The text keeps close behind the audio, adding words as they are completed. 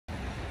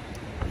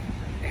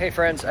Hey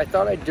friends, I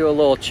thought I'd do a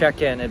little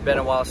check-in. It's been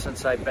a while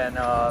since I've been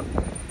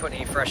putting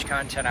any fresh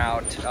content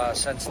out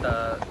since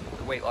the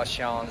weight loss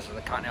challenge and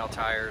the Continental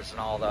tires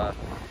and all the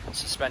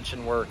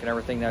suspension work and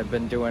everything that I've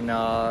been doing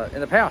in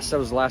the past. That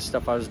was the last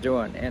stuff I was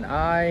doing. And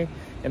I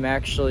am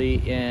actually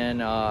in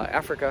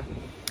Africa,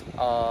 in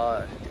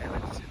a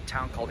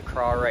town called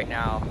Accra right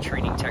now,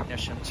 training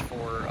technicians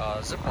for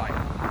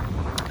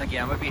zipline.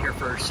 Again, I'm gonna be here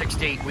for 6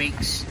 to 8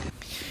 weeks.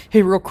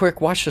 Hey, real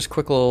quick, watch this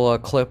quick little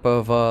clip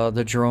of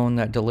the drone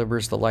that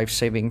delivers the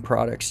life-saving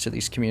products to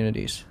these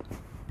communities.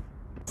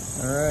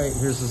 All right,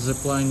 here's the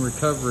zipline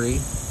recovery.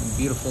 A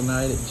beautiful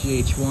night at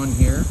GH1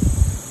 here. Let's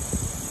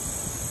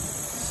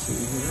see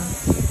here.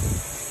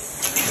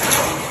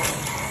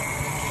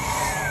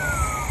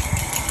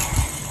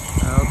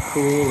 How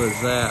cool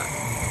is that?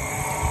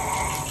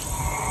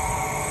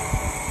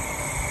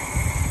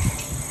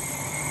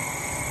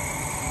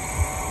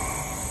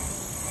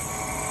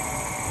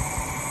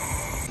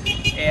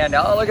 And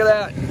oh, look at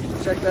that.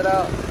 Check that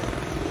out.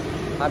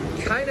 I'm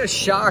kind of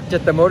shocked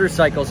at the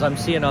motorcycles I'm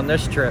seeing on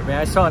this trip, man.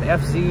 I saw an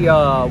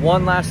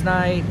FZ1 last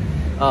night.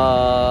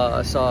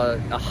 I saw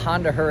a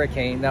Honda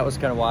Hurricane. That was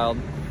kind of wild.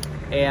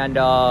 And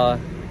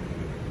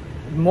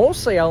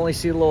mostly I only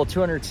see the little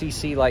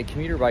 200cc like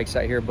commuter bikes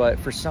out here, but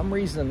for some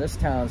reason this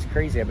town is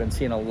crazy. I've been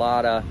seeing a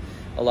lot of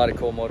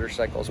cool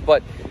motorcycles.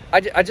 But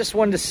I just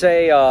wanted to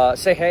say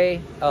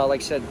hey. Like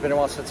I said, it's been a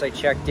while since I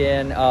checked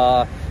in.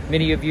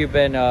 Many of you have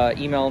been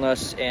emailing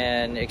us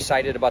and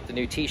excited about the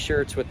new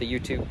t-shirts with the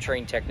YouTube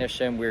trained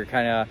technician. We're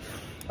kind of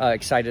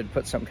excited to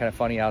put something kind of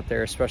funny out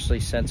there,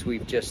 especially since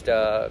we've just,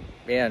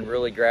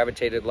 really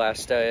gravitated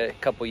last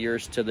couple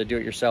years to the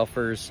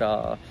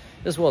do-it-yourselfers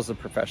as well as the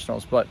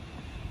professionals, but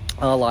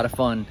a lot of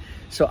fun.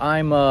 So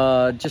I'm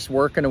just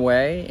working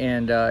away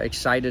and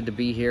excited to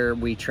be here.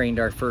 We trained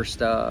our first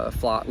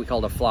flock, we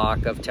called a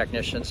flock of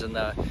technicians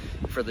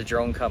for the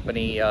drone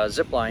company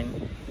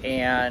Zipline.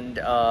 And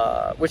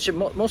which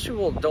most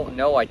people don't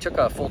know, I took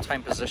a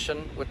full-time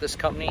position with this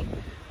company,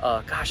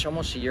 gosh,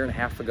 almost a year and a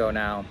half ago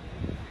now.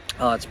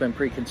 It's been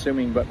pretty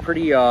consuming, but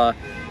pretty,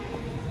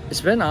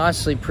 it's been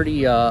honestly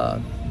pretty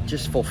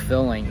just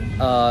fulfilling.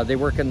 They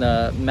work in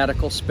the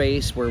medical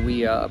space where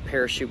we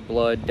parachute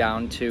blood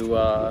down to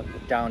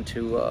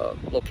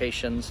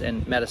locations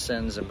and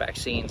medicines and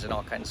vaccines and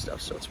all kinds of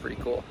stuff. So it's pretty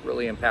cool,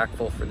 really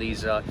impactful for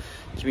these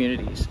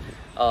communities.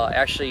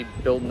 Actually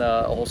building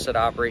a whole set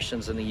of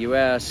operations in the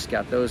US,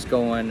 got those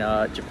going.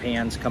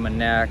 Japan's coming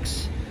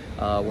next.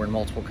 We're in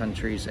multiple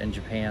countries in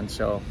Japan,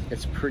 so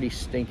it's pretty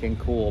stinking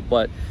cool.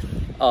 But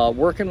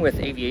working with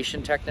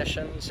aviation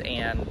technicians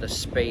and the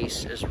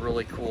space is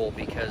really cool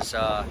because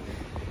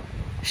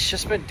it's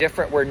just been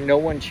different where no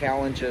one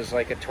challenges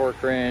like a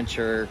torque wrench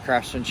or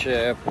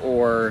craftsmanship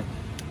or,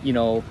 you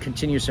know,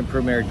 continuous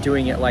improvement or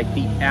doing it like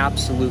the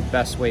absolute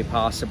best way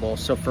possible.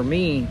 So for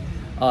me,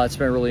 it's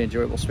been a really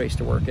enjoyable space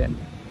to work in.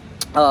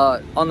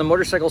 On the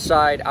motorcycle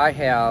side, I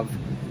have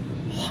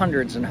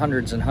hundreds and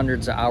hundreds and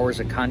hundreds of hours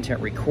of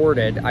content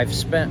recorded. I've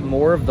spent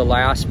more of the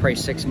last probably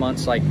 6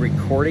 months like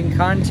recording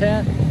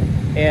content.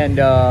 And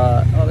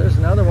oh, there's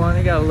another one.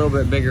 I got a little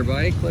bit bigger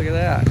bike. Look at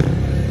that.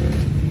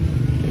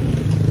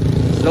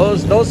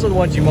 Those are the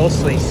ones you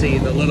mostly see,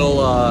 the little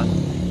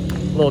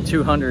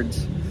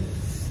 200s.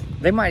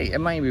 It might be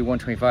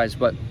 125s,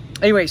 but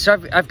anyway,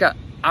 so I've got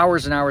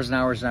hours and hours and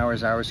hours and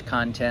hours and hours of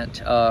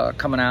content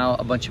coming out,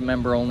 a bunch of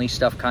member-only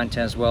stuff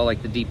content as well,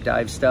 like the deep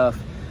dive stuff.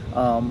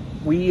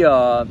 We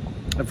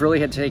have really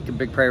had to take a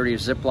big priority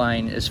of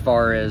Zipline as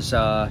far as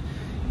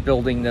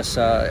building this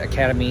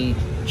academy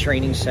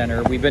training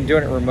center. We've been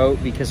doing it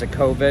remote because of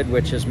COVID,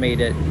 which has made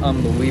it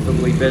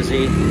unbelievably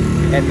busy.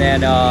 And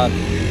then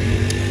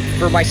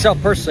for myself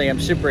personally,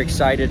 I'm super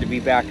excited to be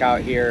back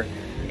out here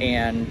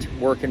and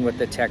working with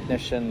the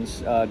technicians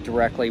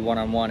directly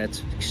one-on-one.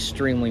 It's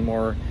extremely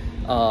more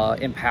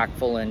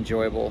impactful and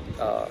enjoyable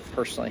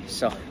personally.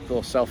 So a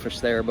little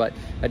selfish there, but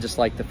I just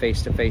like the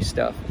face-to-face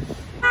stuff.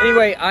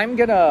 Anyway, I'm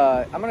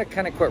gonna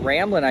kind of quit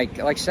rambling. Like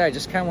I said, I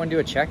just kind of want to do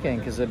a check-in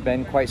because it's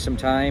been quite some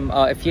time.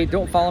 If you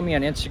don't follow me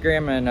on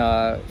Instagram and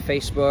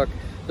Facebook,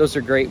 those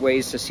are great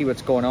ways to see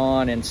what's going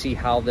on and see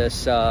how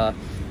this,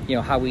 you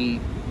know, how we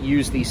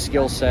use these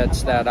skill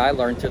sets that I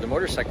learned through the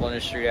motorcycle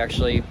industry to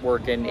actually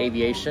work in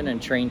aviation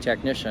and train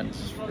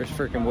technicians. It's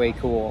freaking way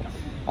cool.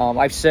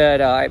 I've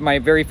said my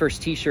very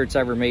first t-shirts I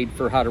ever made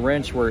for How to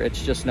Wrench were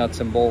it's just nuts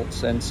and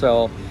bolts, and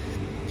so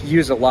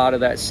use a lot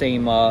of that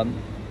same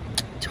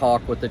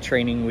talk with the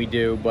training we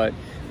do, but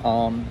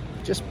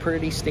just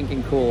pretty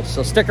stinking cool.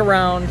 So stick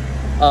around.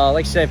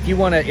 Like I said,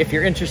 if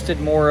you're interested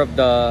more of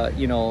the,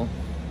 you know,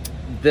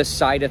 this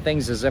side of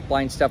things, the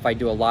zipline stuff, I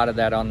do a lot of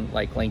that on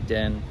like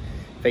LinkedIn,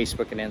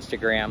 Facebook, and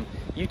Instagram.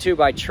 YouTube,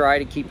 I try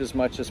to keep as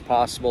much as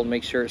possible,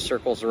 make sure it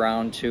circles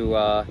around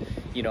to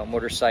you know,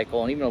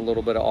 motorcycle and even a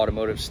little bit of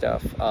automotive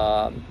stuff,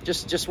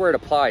 just where it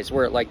applies,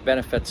 where it like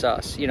benefits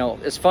us. You know,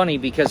 it's funny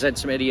because I had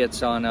some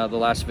idiots on the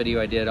last video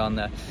I did on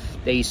the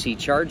the AC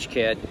charge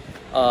kit.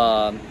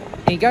 And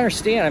you gotta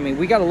understand, I mean,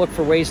 we gotta look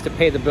for ways to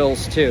pay the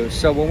bills too.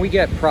 So when we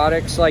get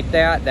products like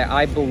that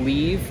I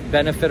believe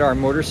benefit our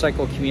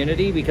motorcycle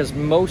community, because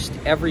most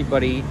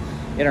everybody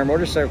in our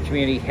motorcycle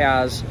community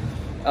has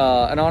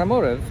an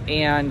automotive,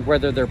 and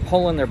whether they're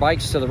pulling their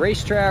bikes to the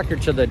racetrack or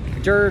to the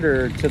dirt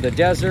or to the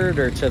desert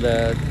or to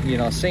the, you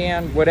know,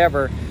 sand,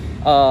 whatever,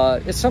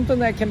 it's something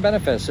that can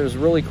benefit us. It was a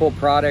really cool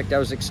product. I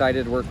was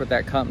excited to work with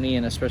that company,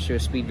 and especially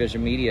with Speed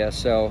Vision Media.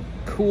 So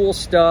cool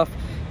stuff.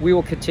 We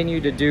will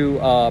continue to do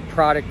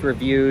product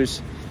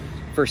reviews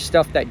for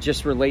stuff that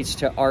just relates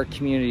to our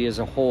community as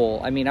a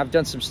whole. I mean, I've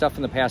done some stuff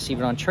in the past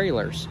even on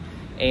trailers,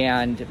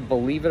 and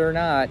believe it or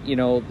not, you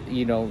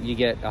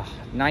get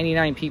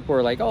 99 people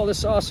are like, oh, this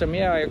is awesome.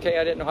 Yeah, okay,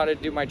 I didn't know how to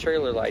do my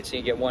trailer lights. And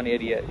you get one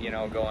idiot,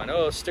 going,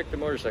 oh, stick to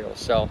motorcycles.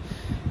 So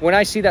when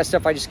I see that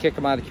stuff, I just kick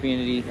them out of the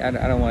community. I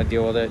don't want to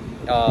deal with it.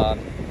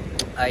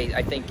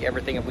 I think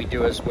everything that we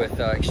do is with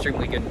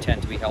extremely good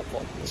intent to be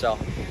helpful. So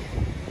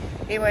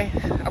anyway,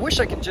 I wish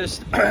I could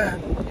just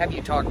have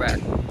you talk back.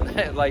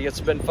 Like,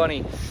 it's been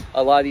funny.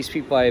 A lot of these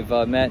people I've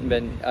met and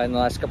been in the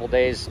last couple of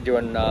days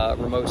doing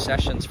remote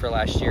sessions for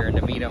last year, and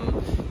to meet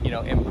them,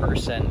 in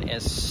person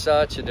is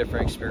such a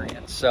different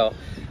experience. So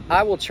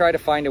I will try to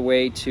find a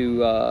way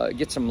to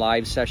get some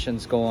live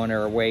sessions going,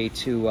 or a way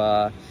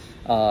to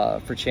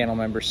for channel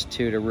members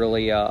too, to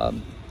really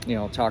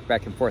talk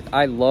back and forth.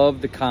 I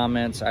love the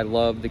comments. I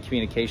love the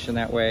communication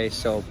that way.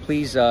 So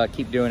please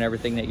keep doing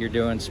everything that you're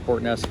doing,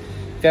 supporting us.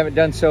 If you haven't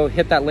done so,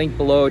 hit that link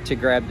below to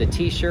grab the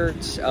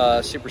t-shirts.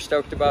 Super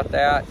stoked about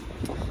that.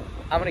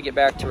 I'm gonna get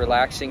back to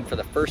relaxing for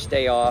the first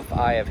day off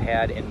I have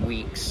had in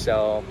weeks.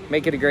 So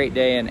make it a great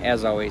day, and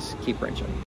as always, keep wrenching.